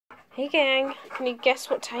Hey gang, can you guess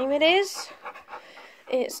what time it is?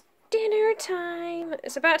 It's dinner time.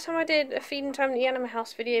 It's about time I did a feeding time at the Animal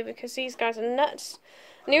House video because these guys are nuts.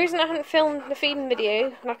 And the reason I hadn't filmed the feeding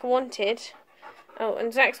video like I wanted, oh,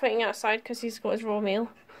 and Zach's waiting outside because he's got his raw meal,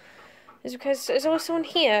 is because there's always someone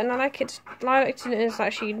here and I like to do it as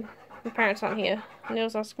actually my parents aren't here. And they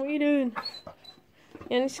always ask, what are you doing?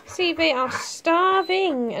 And as you can see, they are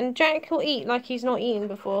starving and Jack will eat like he's not eaten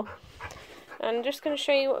before. And I'm just going to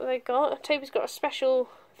show you what they got. Toby's got a special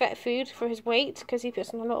vet food for his weight because he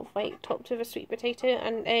puts on a lot of weight, topped with a sweet potato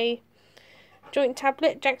and a joint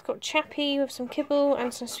tablet. Jack's got Chappy with some kibble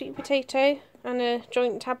and some sweet potato and a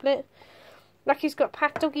joint tablet. Lucky's got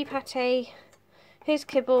doggy pate, his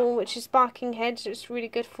kibble, which is barking head, so it's really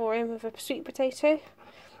good for him, with a sweet potato.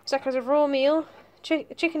 Zach has a raw meal,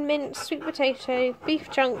 chicken mince, sweet potato,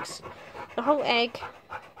 beef chunks, a whole egg,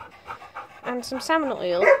 and some salmon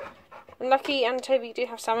oil. And Lucky and Toby do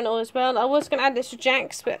have salmon oil as well. I was going to add this to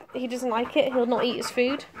Jack's, but he doesn't like it. He'll not eat his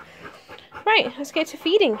food. Right, let's get to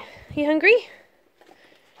feeding. Are you hungry?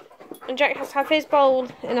 And Jack has to have his bowl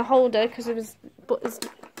in a holder because of his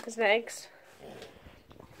legs.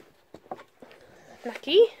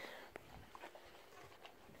 Lucky.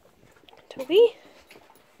 Toby.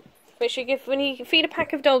 Make sure when you feed a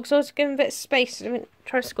pack of dogs, always give them a bit of space. Don't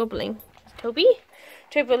try squabbling. Toby.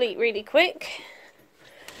 Toby will eat really quick.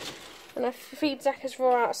 And I feed Zach as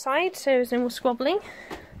raw outside, so there's no more squabbling.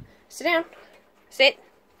 Sit down. Sit.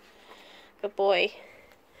 Good boy.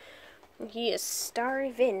 He is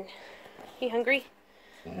starving. Are you hungry?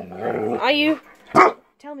 Are you?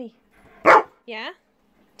 Tell me. Yeah?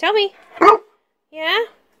 Tell me. Yeah?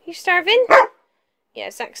 You starving?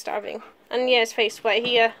 Yeah, Zach's starving. And yeah, his face wet.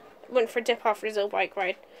 He went for a dip after his little bike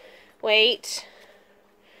ride. Wait.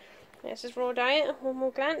 There's his raw diet. One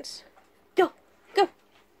more glance. Go. Go.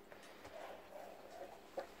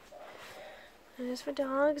 There's the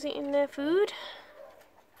dogs eating their food.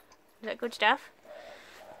 Is that good stuff?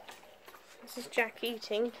 This is Jack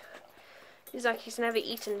eating. He's like he's never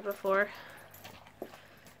eaten before.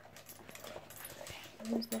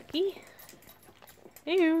 There's Lucky.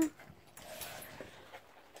 Ew.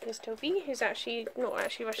 There's Toby, who's actually not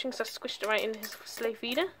actually rushing, so I squished it right in his slow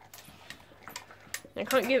feeder. I have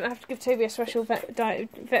to give Toby a special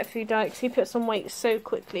vet food diet because he puts on weight so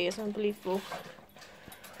quickly. It's unbelievable.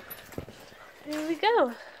 There we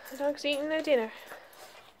go. The dog's eating their dinner.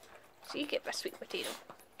 So you get my sweet potato.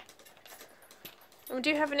 And we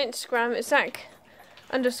do have an Instagram. It's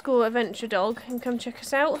Zach_adventure dog. And come check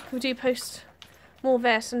us out. We do post more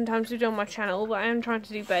there sometimes we do on my channel, but I am trying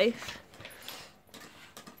to do both.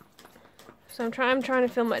 So I'm trying to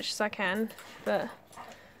film much as I can, but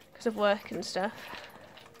because of work and stuff.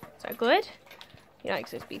 Is that good? He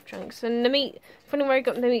likes those beef chunks. And the meat, funny where I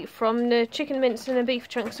got the meat from, the chicken mince and the beef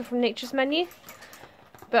chunks are from Nature's Menu.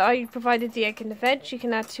 But I provided the egg and the veg, you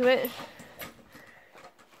can add to it.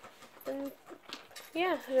 And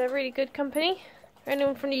yeah, they're really good company. For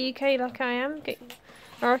anyone from the UK like I am,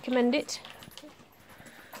 I recommend it.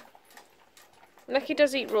 Lucky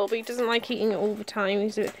does eat raw, but he doesn't like eating it all the time,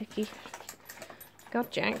 he's a bit picky.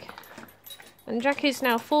 God, Jack. And Jack is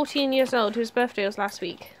now 14 years old, his birthday was last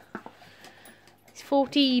week.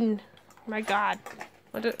 14. My God.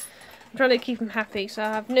 I'm trying to keep him happy,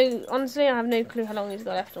 so honestly I have no clue how long he's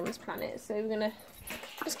got left on this planet, so we're gonna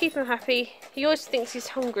just keep him happy. He always thinks he's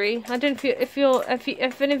hungry. I don't know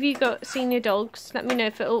if any of you got senior dogs, let me know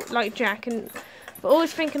if it'll like Jack, but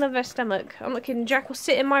always thinking of their stomach. I'm not kidding, Jack will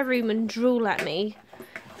sit in my room and drool at me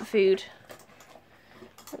for food.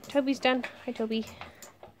 Toby's done. Hi Toby.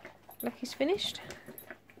 Lucky's finished.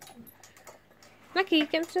 Lucky,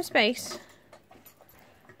 get into space.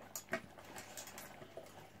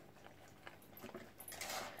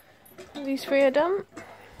 These three are done.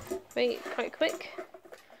 They eat quite quick.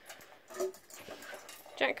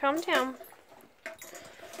 Jack, calm down.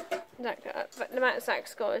 Zach, the mat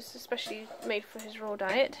Zach's got is especially made for his raw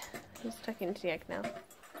diet. He's tucking into the egg now.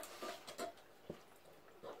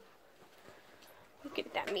 Look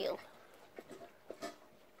at that meal.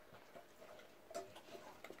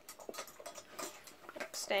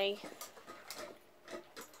 Stay.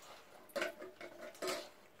 Okay,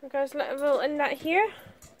 guys, we'll end that here.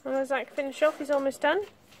 And as Zach finish off, he's almost done.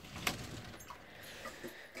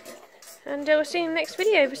 And we'll see you in the next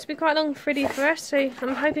video. This will be quite a long video for us, so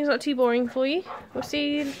I'm hoping it's not too boring for you. We'll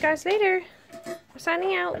see you guys later. We're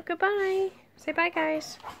signing out. Goodbye. Say bye,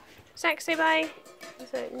 guys. Zach, say bye.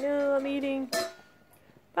 He's like, no, I'm eating.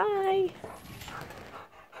 Bye.